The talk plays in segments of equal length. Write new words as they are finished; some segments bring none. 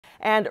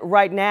And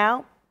right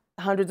now,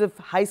 hundreds of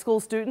high school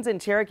students in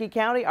Cherokee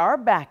County are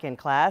back in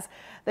class.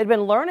 They've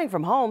been learning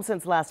from home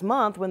since last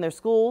month when their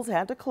schools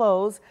had to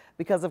close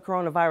because of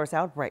coronavirus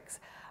outbreaks.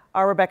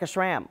 Our Rebecca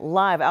Schramm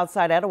live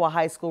outside Etowah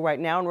High School right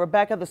now. And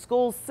Rebecca, the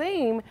schools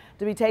seem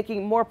to be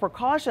taking more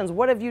precautions.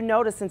 What have you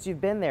noticed since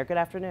you've been there? Good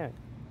afternoon.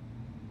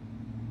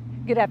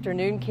 Good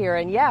afternoon,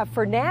 Karen. Yeah,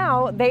 for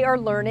now, they are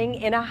learning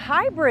in a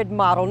hybrid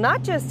model,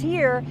 not just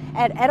here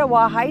at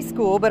Etowah High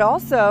School, but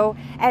also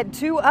at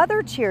two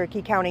other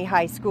Cherokee County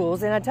high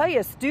schools. And I tell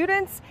you,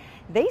 students,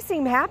 they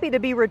seem happy to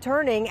be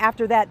returning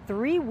after that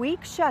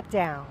 3-week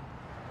shutdown.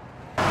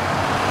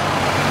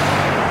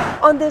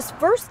 On this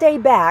first day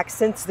back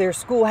since their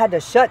school had to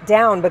shut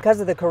down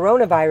because of the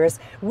coronavirus,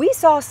 we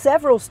saw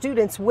several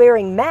students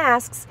wearing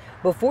masks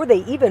before they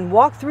even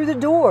walked through the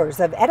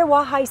doors of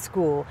Etowah High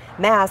School.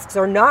 Masks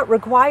are not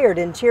required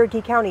in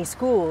Cherokee County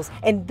schools,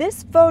 and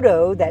this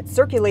photo that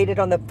circulated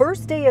on the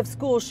first day of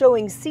school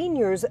showing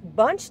seniors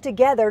bunched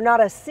together,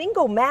 not a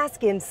single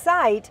mask in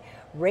sight,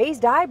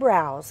 raised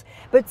eyebrows.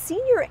 But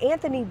senior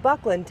Anthony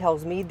Buckland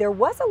tells me there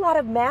was a lot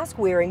of mask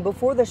wearing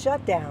before the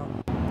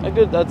shutdown.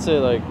 I'd say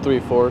like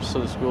 3/4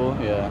 of the school,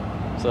 yeah.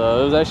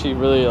 So it was actually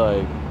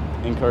really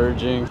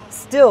encouraging.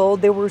 Still,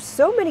 there were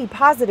so many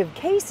positive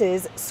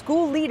cases,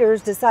 school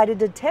leaders decided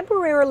to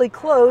temporarily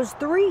close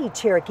 3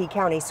 Cherokee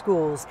County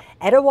schools,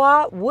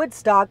 Etowah,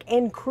 Woodstock,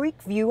 and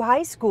Creekview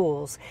High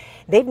Schools.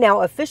 They've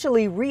now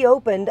officially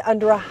reopened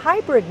under a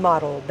hybrid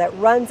model that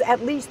runs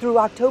at least through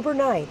October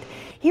 9th.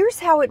 Here's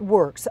how it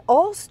works.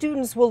 All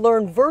students will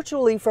learn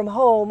virtually from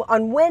home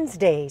on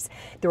Wednesdays.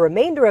 The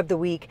remainder of the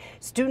week,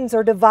 students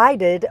are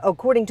divided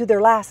according to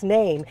their last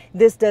name.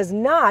 This does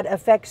not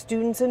affect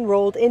students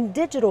enrolled in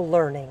digital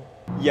learning.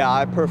 Yeah,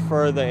 I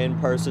prefer the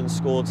in-person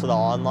school to the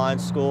online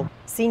school.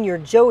 Senior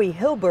Joey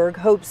Hilberg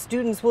hopes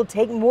students will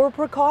take more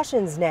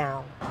precautions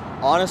now.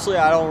 Honestly,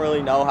 I don't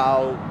really know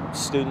how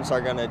students are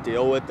going to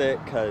deal with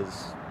it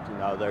because,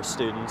 they're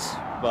students.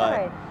 But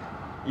Right.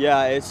 Yeah,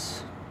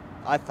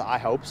 I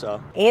hope so.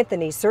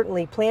 Anthony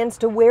certainly plans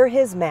to wear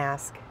his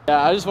mask.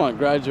 Yeah, I just want to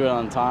graduate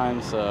on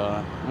time,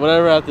 so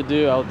whatever I have to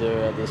do, I'll do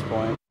at this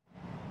point.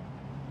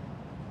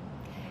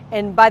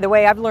 And by the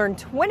way, I've learned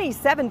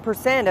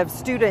 27% of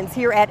students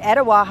here at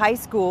Etowah High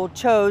School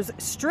chose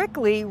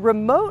strictly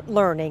remote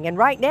learning. And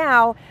right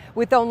now,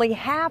 with only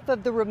half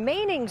of the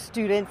remaining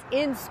students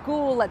in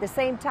school at the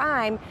same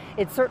time,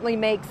 it certainly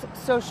makes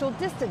social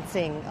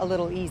distancing a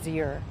little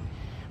easier.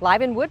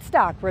 Live in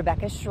Woodstock,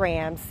 Rebecca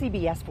Schramm,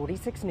 CBS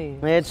 46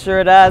 News. It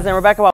sure does. And Rebecca,